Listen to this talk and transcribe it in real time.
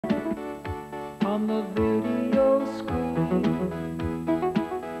on the video screen.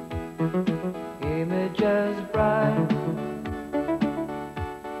 Images bright,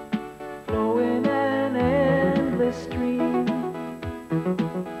 flowing an endless stream.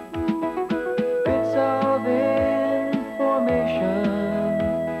 Bits of information,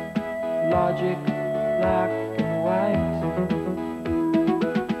 logic, black and white.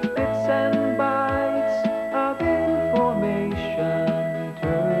 Bits and bytes of information,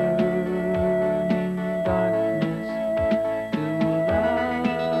 turning darkness to light.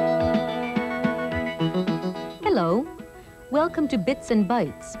 Hello, welcome to Bits and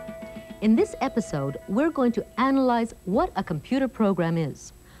Bytes. In this episode, we're going to analyze what a computer program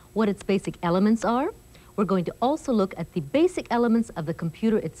is, what its basic elements are. We're going to also look at the basic elements of the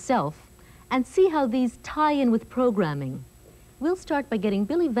computer itself and see how these tie in with programming. We'll start by getting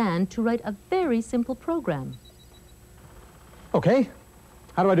Billy Van to write a very simple program. Okay,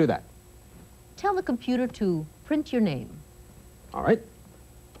 how do I do that? Tell the computer to print your name. All right.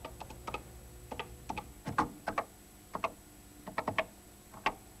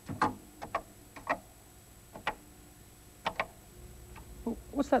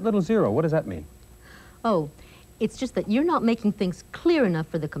 What's that little zero? What does that mean? Oh, it's just that you're not making things clear enough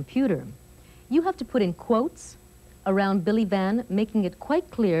for the computer. You have to put in quotes around Billy Van, making it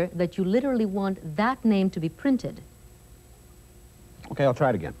quite clear that you literally want that name to be printed. Okay, I'll try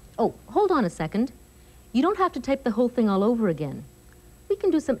it again. Oh, hold on a second. You don't have to type the whole thing all over again. We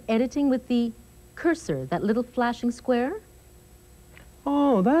can do some editing with the cursor, that little flashing square.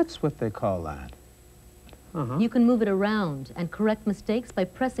 Oh, that's what they call that. Uh-huh. You can move it around and correct mistakes by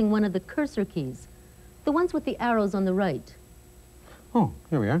pressing one of the cursor keys, the ones with the arrows on the right. Oh,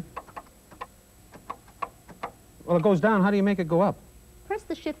 here we are. Well, it goes down. How do you make it go up? Press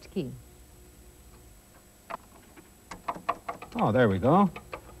the shift key. Oh, there we go.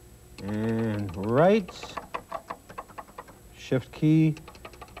 And right. Shift key.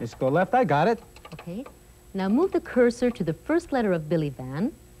 Let's go left. I got it. Okay. Now move the cursor to the first letter of Billy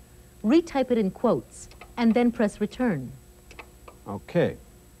Van, retype it in quotes, and then press return. Okay.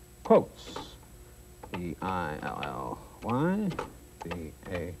 Quotes. B-I-L-L-Y,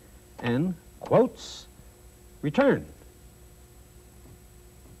 B-A-N, quotes, return.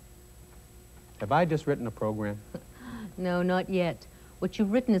 Have I just written a program? No, not yet. What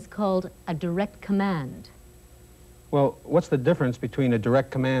you've written is called a direct command. Well, what's the difference between a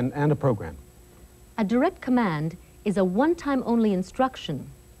direct command and a program? A direct command is a one-time only instruction.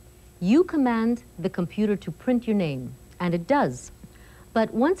 You command the computer to print your name, and it does.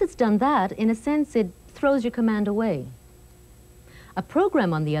 But once it's done that, in a sense, it throws your command away. A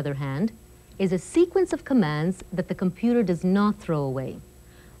program, on the other hand, is a sequence of commands that the computer does not throw away.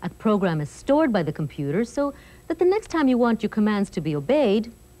 A program is stored by the computer so that the next time you want your commands to be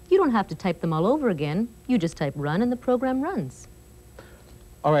obeyed, you don't have to type them all over again. You just type run and the program runs.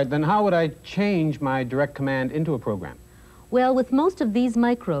 All right, then how would I change my direct command into a program? Well, with most of these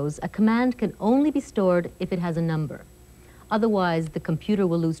micros, a command can only be stored if it has a number. Otherwise, the computer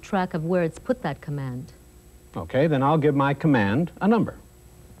will lose track of where it's put that command. Okay, then I'll give my command a number.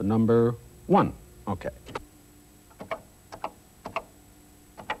 The number 1. Okay.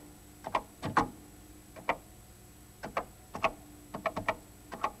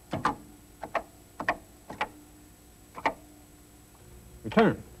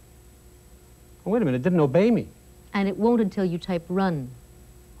 Return. Oh, wait a minute, it didn't obey me. And it won't until you type run.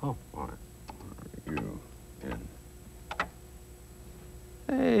 Oh, all right. R-U-N.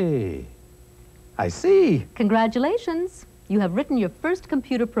 Hey, I see. Congratulations! You have written your first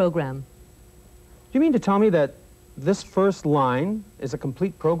computer program. Do you mean to tell me that this first line is a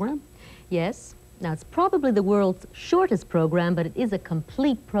complete program? Yes. Now, it's probably the world's shortest program, but it is a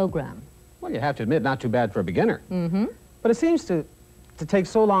complete program. Well, you have to admit, not too bad for a beginner. Mm-hmm. But it seems to take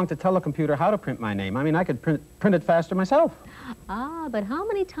so long to tell a computer how to print my name. I mean, I could print it faster myself. Ah, but how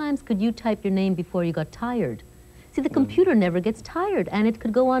many times could you type your name before you got tired? See, the computer never gets tired, and it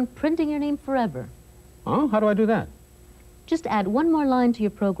could go on printing your name forever. Oh, how do I do that? Just add one more line to your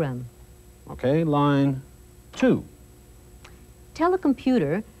program. Okay, line 2. Tell the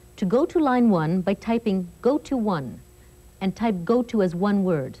computer to go to line 1 by typing go to 1, and type go to as one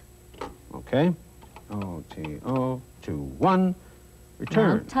word. Okay, O-T-O, 2, 1,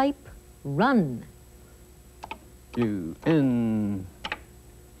 return. Now type run. U-N.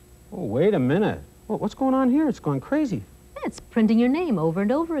 Oh, wait a minute. What's going on here? It's going crazy. It's printing your name over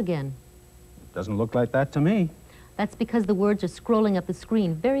and over again. It doesn't look like that to me. That's because the words are scrolling up the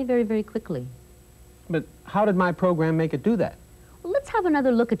screen very, very, very quickly. But how did my program make it do that? Well, let's have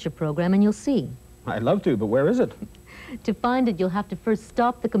another look at your program and you'll see. I'd love to, but where is it? To find it, you'll have to first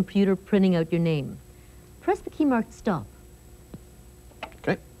stop the computer printing out your name. Press the key marked stop.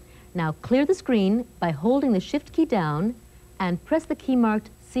 Okay. Now clear the screen by holding the Shift key down and press the key marked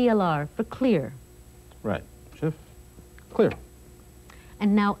CLR for clear. Right. Shift. Clear.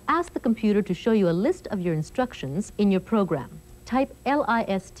 And now ask the computer to show you a list of your instructions in your program. Type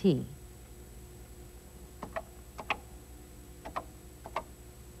LIST.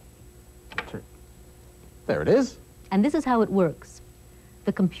 There it is. And this is how it works.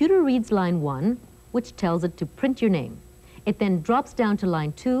 The computer reads line 1, which tells it to print your name. It then drops down to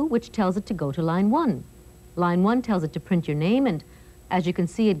line 2, which tells it to go to line 1. Line 1 tells it to print your name, and as you can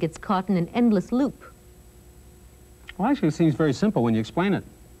see, it gets caught in an endless loop. Well, actually, it seems very simple when you explain it.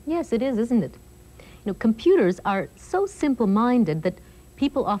 Yes, it is, isn't it? You know, computers are so simple-minded that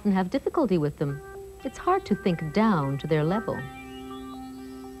people often have difficulty with them. It's hard to think down to their level.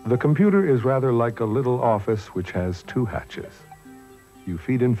 The computer is rather like a little office which has two hatches. You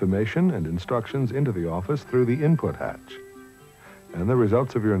feed information and instructions into the office through the input hatch, and the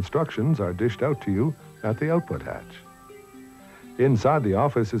results of your instructions are dished out to you at the output hatch. Inside the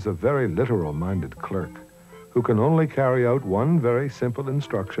office is a very literal-minded clerk who can only carry out one very simple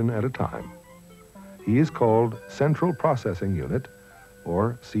instruction at a time. He is called Central Processing Unit,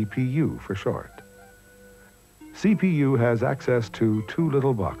 or CPU for short. CPU has access to two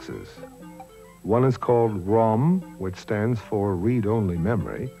little boxes. One is called ROM, which stands for read-only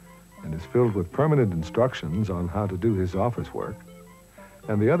memory, and is filled with permanent instructions on how to do his office work.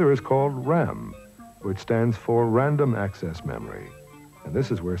 And the other is called RAM, which stands for random access memory. And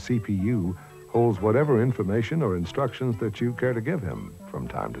this is where CPU holds whatever information or instructions that you care to give him from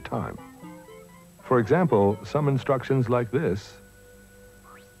time to time. For example, some instructions like this,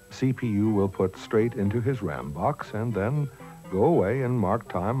 CPU will put straight into his RAM box and then go away and mark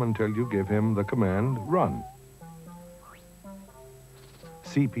time until you give him the command run.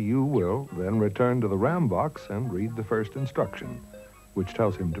 CPU will then return to the RAM box and read the first instruction, which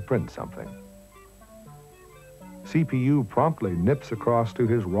tells him to print something. CPU promptly nips across to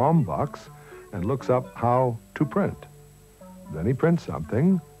his ROM box and looks up how to print. Then he prints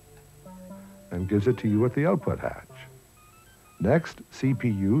something and gives it to you at the output hatch. Next,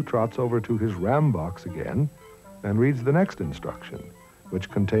 CPU trots over to his RAM box again and reads the next instruction,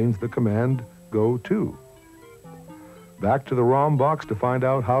 which contains the command go to. Back to the ROM box to find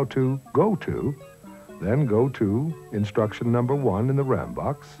out how to go to, then go to instruction number 1 in the RAM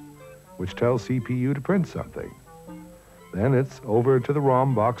box, which tells CPU to print something. Then it's over to the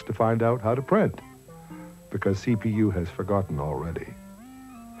ROM box to find out how to print, because CPU has forgotten already.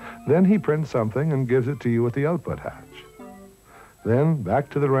 Then he prints something and gives it to you at the output hatch. Then back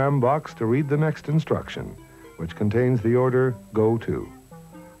to the RAM box to read the next instruction, which contains the order go to.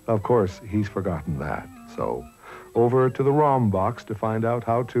 Of course, he's forgotten that, so over to the ROM box to find out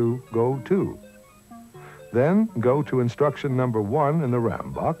how to go to. Then go to instruction number 1 in the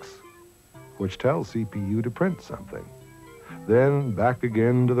RAM box, which tells CPU to print something. Then back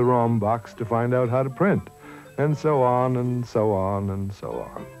again to the ROM box to find out how to print, and so on and so on and so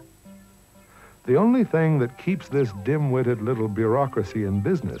on. The only thing that keeps this dim-witted little bureaucracy in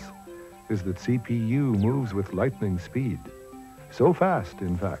business is that CPU moves with lightning speed. So fast,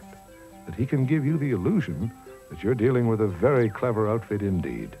 in fact, that he can give you the illusion that you're dealing with a very clever outfit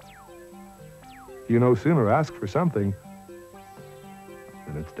indeed. You no sooner ask for something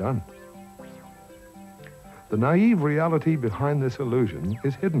than it's done. The naive reality behind this illusion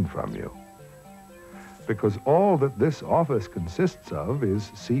is hidden from you, because all that this office consists of is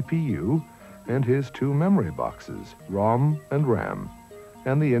CPU and his two memory boxes, ROM and RAM,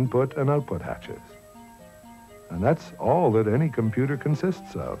 and the input and output hatches. And that's all that any computer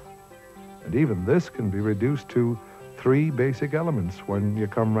consists of. And even this can be reduced to 3 basic elements when you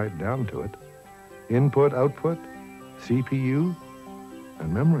come right down to it: input, output, CPU,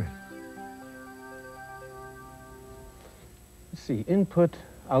 and memory. Let's see, input,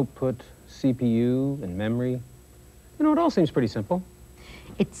 output, CPU, and memory. You know, it all seems pretty simple.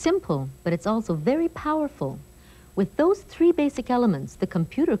 It's simple, but it's also very powerful. With those 3 basic elements, the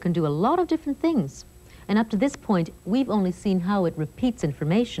computer can do a lot of different things. And up to this point, we've only seen how it repeats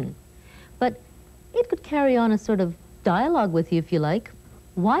information. But it could carry on a sort of dialogue with you if you like.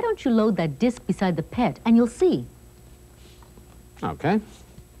 Why don't you load that disk beside the PET and you'll see? Okay.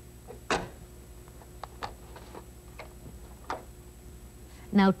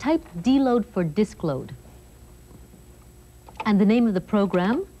 Now type deload for disk load. And the name of the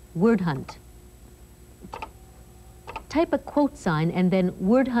program, Word Hunt. Type a quote sign and then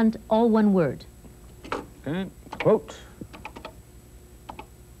Word Hunt, all one word. Okay, quote.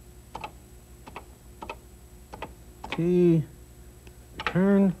 key,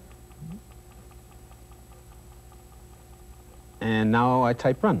 return. And now I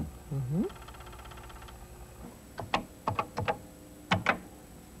type run. Mm-hmm.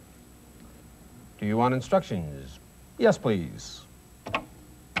 Do you want instructions? Yes, please. A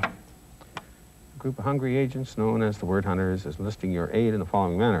group of hungry agents known as the word hunters is listing your aid in the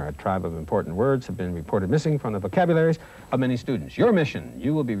following manner. A tribe of important words have been reported missing from the vocabularies of many students. Your mission,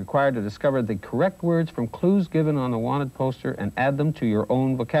 you will be required to discover the correct words from clues given on the wanted poster and add them to your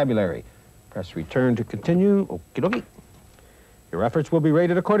own vocabulary. Press return to continue. Okie dokie. Your efforts will be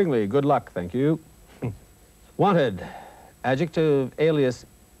rated accordingly. Good luck, thank you. Wanted, adjective alias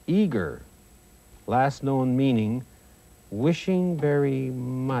eager. Last known meaning, wishing very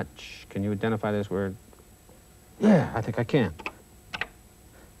much. Can you identify this word? Yeah, I think I can.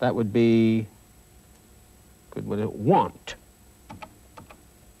 That would be, good, what is it? Want.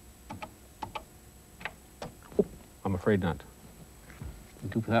 Oh, I'm afraid not.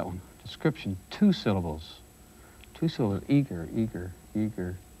 Do for that one. Description, 2 syllables. 2 syllables, eager, eager,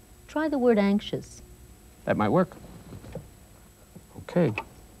 eager. Try the word anxious. That might work. Okay.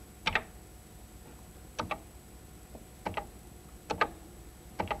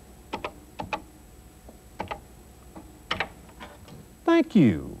 Thank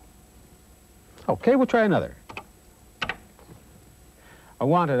you. Okay, we'll try another. I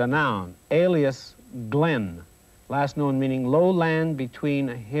wanted a noun, alias glen. Last known meaning low land between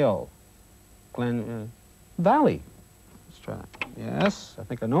a hill. Glen, valley. Let's try that. Yes, I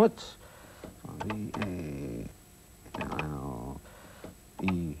think I know it. V-A-L-E-Y.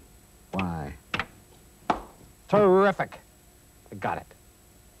 Terrific. I got it.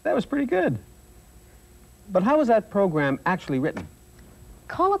 That was pretty good. But how was that program actually written?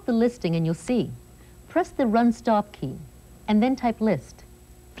 Call up the listing and you'll see. Press the run stop key and then type list.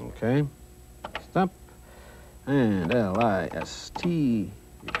 Okay. Stop. And L-I-S-T.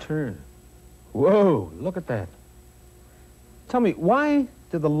 Return. Whoa, look at that. Tell me, why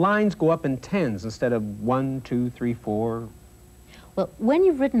do the lines go up in tens instead of 1, 2, 3, 4? Well, when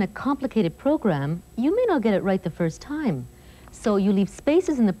you've written a complicated program, you may not get it right the first time. So you leave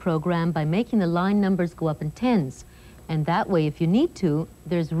spaces in the program by making the line numbers go up in tens. And that way, if you need to,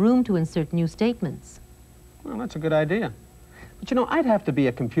 there's room to insert new statements. Well, that's a good idea. But you know, I'd have to be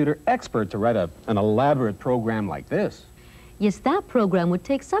a computer expert to write an elaborate program like this. Yes, that program would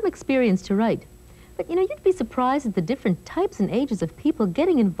take some experience to write. But you know, you'd be surprised at the different types and ages of people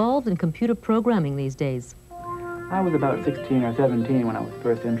getting involved in computer programming these days. I was about 16 or 17 when I was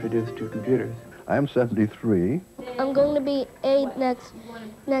first introduced to computers. I'm 73. I'm going to be 8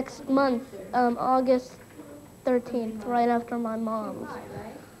 next month, August 13th, right after my mom's.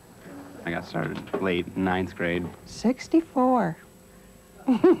 I got started late, 9th grade. 64.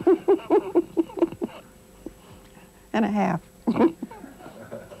 and a half.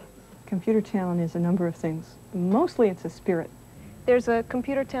 Computer Town is a number of things. Mostly it's a spirit. There's a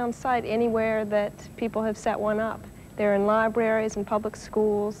Computer Town site anywhere that people have set one up. They're in libraries, in public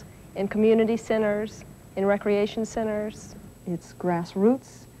schools, in community centers, in recreation centers. It's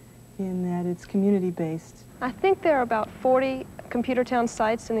grassroots in that it's community-based. I think there are about 40 Computer Town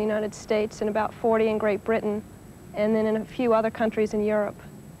sites in the United States and about 40 in Great Britain, and then in a few other countries in Europe.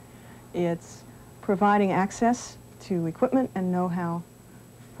 It's providing access to equipment and know-how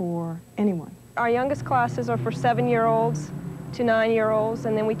for anyone. Our youngest classes are for 7-year-olds to 9-year-olds,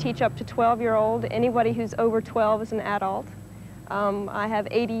 and then we teach up to 12-year-old. Anybody who's over 12 is an adult. I have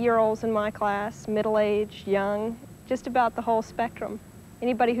 80-year-olds in my class, middle-aged, young, just about the whole spectrum.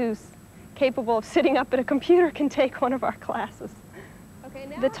 Anybody who's capable of sitting up at a computer can take one of our classes.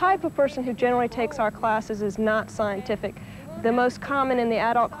 The type of person who generally takes our classes is not scientific. The most common in the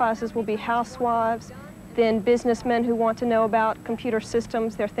adult classes will be housewives, then businessmen who want to know about computer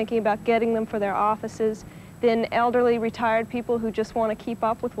systems. They're thinking about getting them for their offices. Then elderly retired people who just want to keep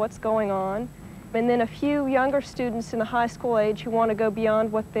up with what's going on. And then a few younger students in the high school age who want to go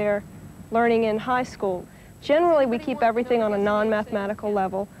beyond what they're learning in high school. Generally, we keep everything on a non-mathematical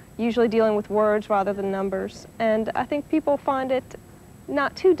level, usually dealing with words rather than numbers. And I think people find it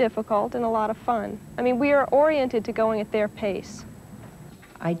not too difficult and a lot of fun. I mean, we are oriented to going at their pace.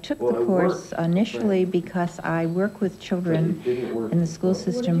 I took the course initially because I work with children in the school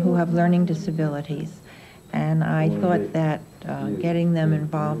system who have learning disabilities. And I thought that getting them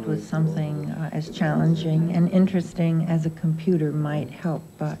involved with something as challenging and interesting as a computer might help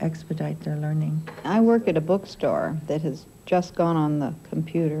expedite their learning. I work at a bookstore that has just gone on the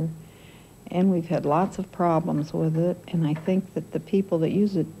computer, and we've had lots of problems with it, and I think that the people that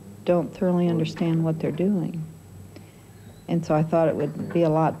use it don't thoroughly understand what they're doing. And so I thought it would be a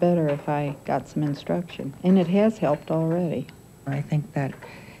lot better if I got some instruction. And it has helped already. I think that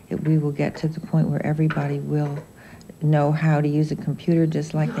we will get to the point where everybody will know how to use a computer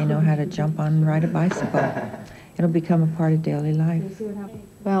just like they know how to jump on and ride a bicycle. It'll become a part of daily life.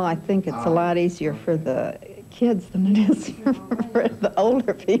 Well, I think it's a lot easier for the kids than it is for the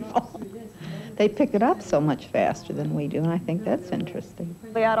older people. They pick it up so much faster than we do, and I think that's interesting.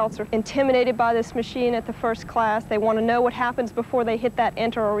 The adults are intimidated by this machine at the first class. They want to know what happens before they hit that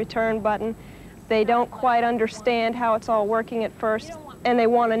enter or return button. They don't quite understand how it's all working at first, and they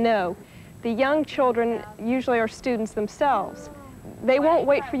want to know. The young children usually are students themselves. They won't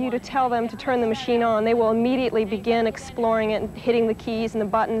wait for you to tell them to turn the machine on. They will immediately begin exploring it and hitting the keys and the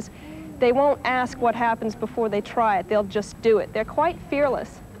buttons. They won't ask what happens before they try it. They'll just do it. They're quite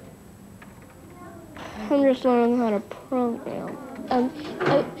fearless. I'm just learning how to program.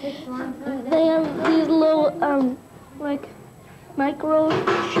 They have these little, like,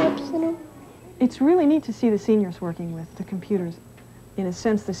 microchips in them. It's really neat to see the seniors working with the computers. In a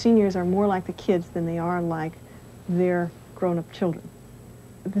sense, the seniors are more like the kids than they are like their grown-up children.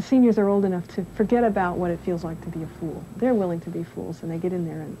 The seniors are old enough to forget about what it feels like to be a fool. They're willing to be fools, and they get in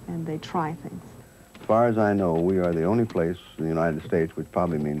there and they try things. As far as I know, we are the only place in the United States, which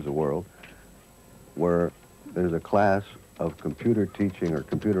probably means the world, where there's a class of computer teaching or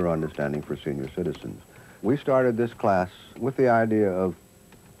computer understanding for senior citizens. We started this class with the idea of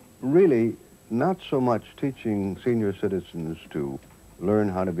really not so much teaching senior citizens to learn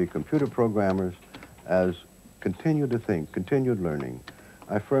how to be computer programmers as continue to think, continued learning.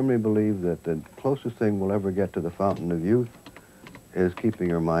 I firmly believe that the closest thing we'll ever get to the fountain of youth is keeping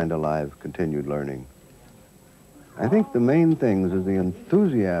your mind alive, continued learning. I think the main things is the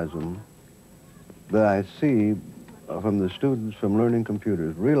enthusiasm that I see from the students from learning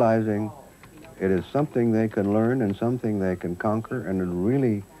computers, realizing it is something they can learn and something they can conquer, and it's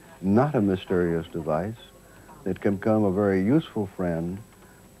really not a mysterious device. It can become a very useful friend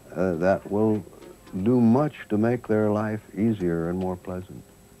that will do much to make their life easier and more pleasant.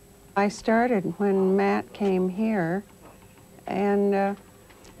 I started when Matt came here and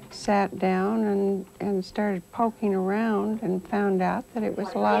sat down and started poking around and found out that it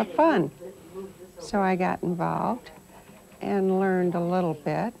was a lot of fun. So I got involved and learned a little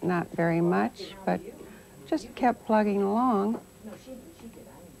bit, not very much, but just kept plugging along.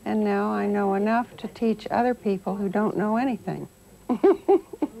 And now I know enough to teach other people who don't know anything.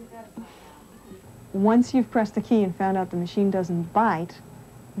 Once you've pressed the key and found out the machine doesn't bite,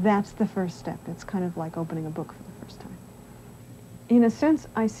 that's the first step. It's kind of like opening a book for the first time. In a sense,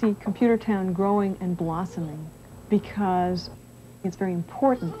 I see Computer Town growing and blossoming because it's very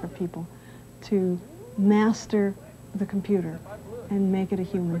important for people to master the computer and make it a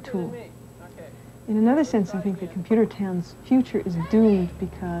human tool. In another sense, I think that Computer Town's future is doomed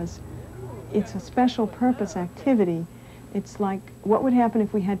because it's a special purpose activity. It's like, what would happen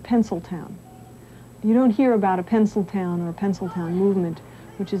if we had Pencil Town? You don't hear about a Pencil Town or a Pencil Town movement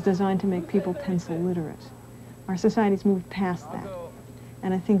which is designed to make people pencil literate. Our society's moved past that.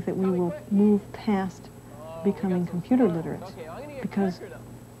 And I think that we will move past becoming computer literate because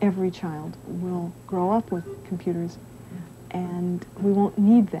every child will grow up with computers and we won't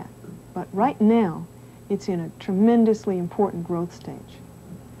need that. But right now, it's in a tremendously important growth stage.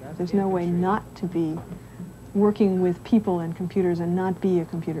 There's no way not to be working with people and computers and not be a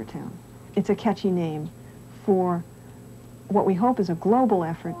computer town. It's a catchy name for what we hope is a global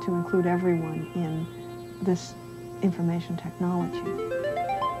effort to include everyone in this information technology.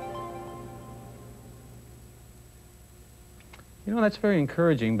 You know, that's very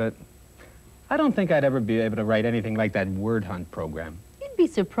encouraging, but I don't think I'd ever be able to write anything like that word hunt program. You'd be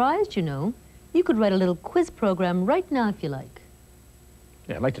surprised, you know. You could write a little quiz program right now if you like.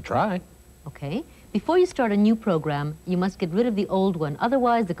 Yeah, I'd like to try. Okay. Before you start a new program, you must get rid of the old one.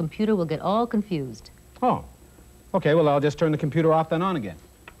 Otherwise, the computer will get all confused. Oh. Okay, well, I'll just turn the computer off then on again.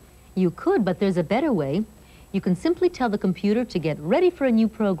 You could, but there's a better way. You can simply tell the computer to get ready for a new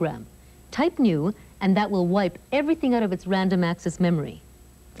program. Type new, and that will wipe everything out of its random access memory.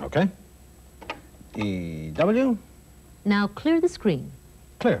 Okay. EW. Now clear the screen.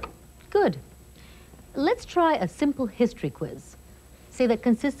 Clear. Good. Let's try a simple history quiz. Say that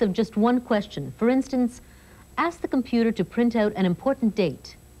consists of just one question. For instance, ask the computer to print out an important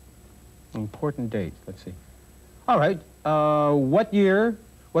date. Important date. Let's see. All right. What year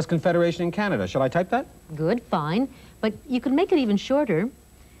was Confederation in Canada? Shall I type that? Good, fine. But you could make it even shorter.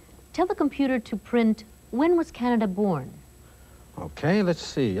 Tell the computer to print, when was Canada born? Okay, let's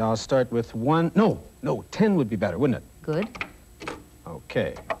see. I'll start with 1. No, 10 would be better, wouldn't it? Good.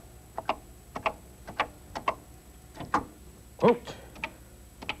 Okay. Quote,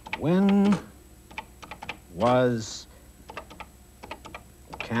 when was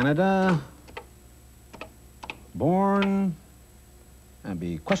Canada born? And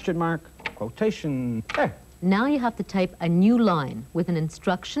be question mark, quotation. There. Now you have to type a new line with an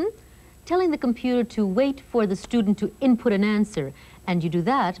instruction telling the computer to wait for the student to input an answer. And you do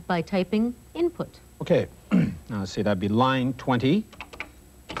that by typing input. Okay, now let's see, that'd be line 20.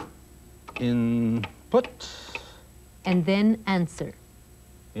 Input. And then answer.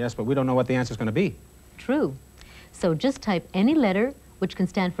 Yes, but we don't know what the answer's going to be. True. So just type any letter which can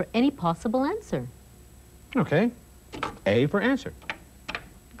stand for any possible answer. Okay, A for answer.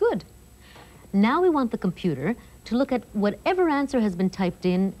 Good. Now we want the computer to look at whatever answer has been typed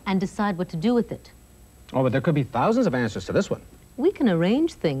in and decide what to do with it. Oh, but there could be thousands of answers to this one. We can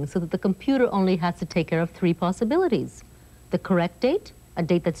arrange things so that the computer only has to take care of 3 possibilities. The correct date, a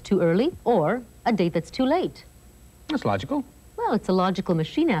date that's too early, or a date that's too late. That's logical. Well, it's a logical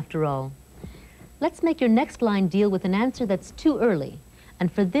machine after all. Let's make your next line deal with an answer that's too early.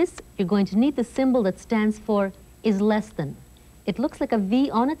 And for this, you're going to need the symbol that stands for is less than. It looks like a V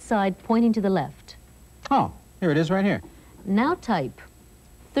on its side pointing to the left. Oh, here it is right here. Now type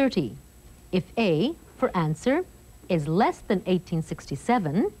 30. If A, for answer, is less than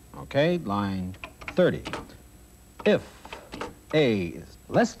 1867. Okay, line 30. If A is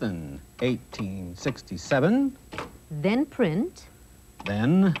less than 1867, then print.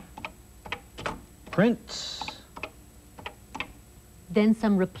 Then print. Then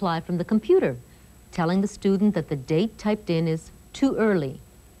some reply from the computer, telling the student that the date typed in is too early.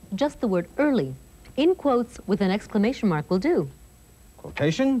 Just the word early. In quotes with an exclamation mark will do.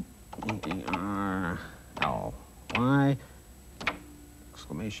 Quotation. E-R-L-Y.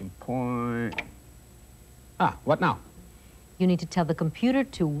 Exclamation point. Ah, what now? You need to tell the computer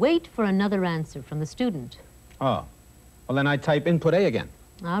to wait for another answer from the student. Oh, well then I type input A again.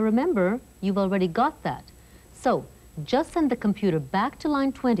 Now remember, you've already got that. So, just send the computer back to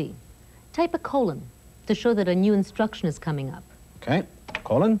line 20. Type a colon to show that a new instruction is coming up. Okay,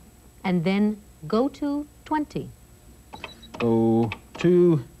 colon. And then go to 20. Go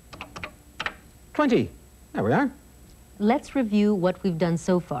to 20. There we are. Let's review what we've done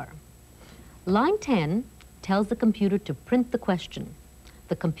so far. Line 10 tells the computer to print the question.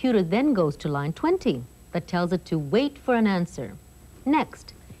 The computer then goes to line 20 that tells it to wait for an answer.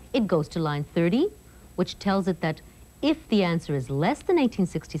 Next, it goes to line 30, which tells it that if the answer is less than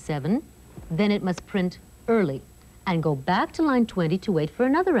 1867, then it must print early and go back to line 20 to wait for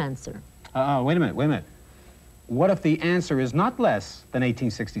another answer. Wait a minute. What if the answer is not less than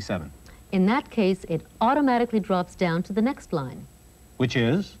 1867? In that case, it automatically drops down to the next line. Which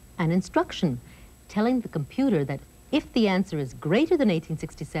is? An instruction telling the computer that if the answer is greater than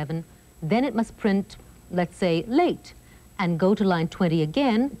 1867, then it must print, let's say, late, and go to line 20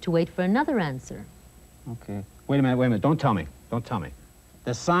 again to wait for another answer. Okay. Wait a minute. Don't tell me.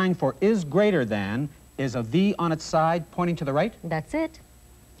 The sign for is greater than is a V on its side pointing to the right? That's it.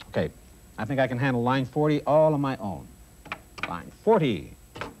 Okay. I think I can handle line 40 all on my own. Line 40.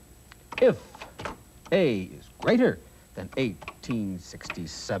 If A is greater than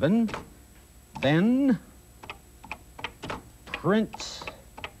 1867, then print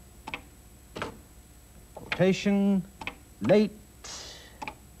quotation late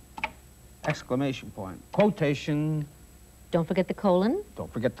exclamation point quotation. Don't forget the colon.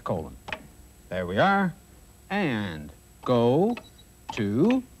 Don't forget the colon. There we are. And go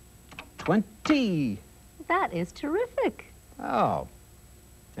to 20. That is terrific. Oh.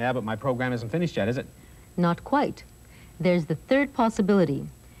 Yeah, but my program isn't finished yet, is it? Not quite. There's the third possibility.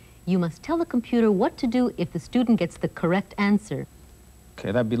 You must tell the computer what to do if the student gets the correct answer.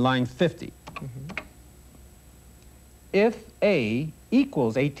 Okay, that'd be line 50. If A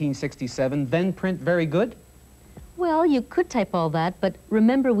equals 1867, then print very good? Well, you could type all that, but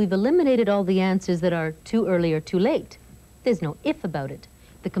remember we've eliminated all the answers that are too early or too late. There's no if about it.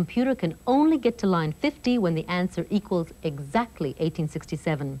 The computer can only get to line 50 when the answer equals exactly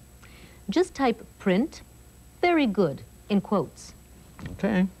 1867. Just type print, very good, in quotes.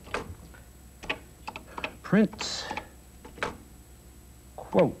 Okay. Print,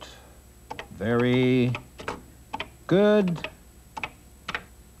 quote, very good,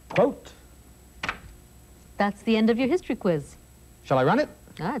 quote. That's the end of your history quiz. Shall I run it?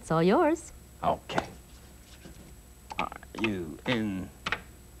 It's all yours. Okay. R-U-N.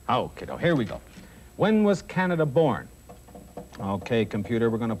 Okay, now here we go. When was Canada born? Okay, computer,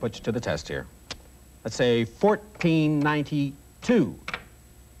 we're going to put you to the test here. Let's say 1492.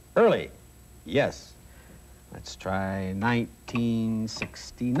 Early. Yes. Let's try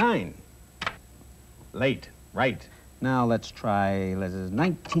 1969. Late. Right. Now let's try,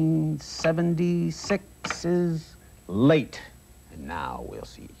 1976 is late. And now we'll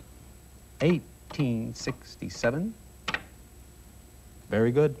see. 1867.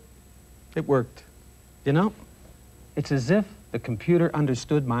 Very good. It worked. You know, it's as if the computer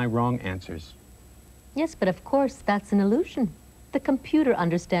understood my wrong answers. Yes, but of course, that's an illusion. The computer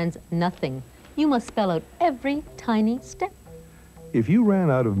understands nothing. You must spell out every tiny step. If you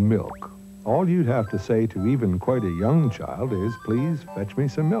ran out of milk, all you'd have to say to even quite a young child is, please fetch me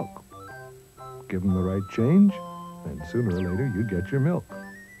some milk. Give them the right change, and sooner or later you'd get your milk.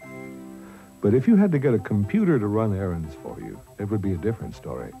 But if you had to get a computer to run errands for you, it would be a different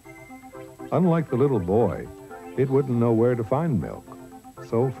story. Unlike the little boy, it wouldn't know where to find milk.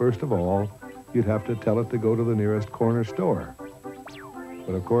 So first of all, you'd have to tell it to go to the nearest corner store.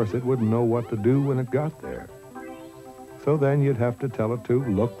 But of course, it wouldn't know what to do when it got there. So then you'd have to tell it to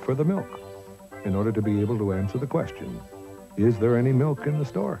look for the milk in order to be able to answer the question, is there any milk in the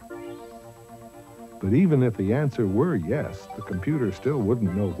store? But even if the answer were yes, the computer still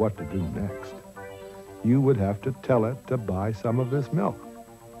wouldn't know what to do next. You would have to tell it to buy some of this milk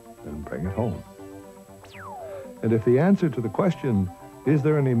and bring it home. And if the answer to the question, is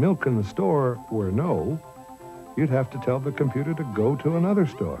there any milk in the store, were no, you'd have to tell the computer to go to another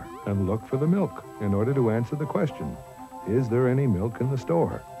store and look for the milk in order to answer the question, is there any milk in the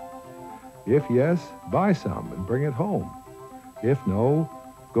store? If yes, buy some and bring it home. If no,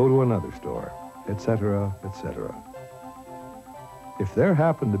 go to another store, etc., etc. If there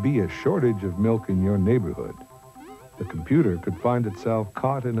happened to be a shortage of milk in your neighborhood, the computer could find itself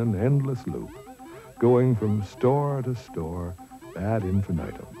caught in an endless loop, going from store to store ad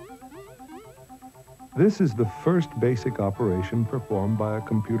infinitum. This is the first basic operation performed by a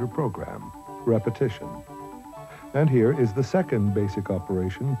computer program, repetition. And here is the second basic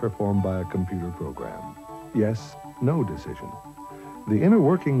operation performed by a computer program, yes, no decision. The inner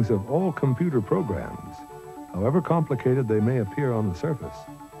workings of all computer programs, however complicated they may appear on the surface,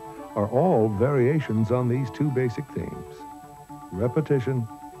 are all variations on these two basic themes, repetition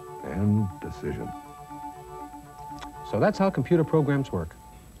and decision. So that's how computer programs work.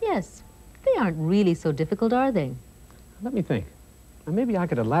 Yes, they aren't really so difficult, are they? Let me think. Now, maybe I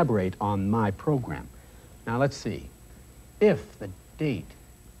could elaborate on my program. Now, let's see. If the date...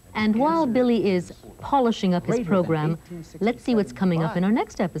 And while Billy is polishing up his program, let's see what's coming up in our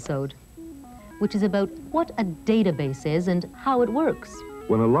next episode, which is about what a database is and how it works.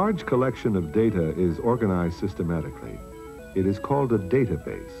 When a large collection of data is organized systematically, it is called a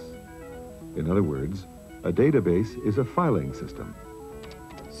database. In other words, a database is a filing system.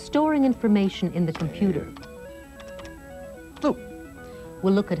 Storing information in the computer.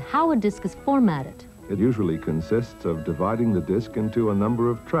 We'll look at how a disk is formatted. It usually consists of dividing the disk into a number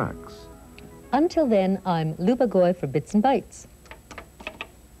of tracks. Until then, I'm Luba Goy for Bits and Bytes.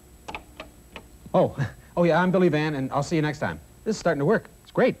 Oh yeah, I'm Billy Van, and I'll see you next time. This is starting to work.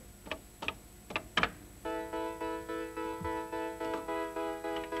 It's great.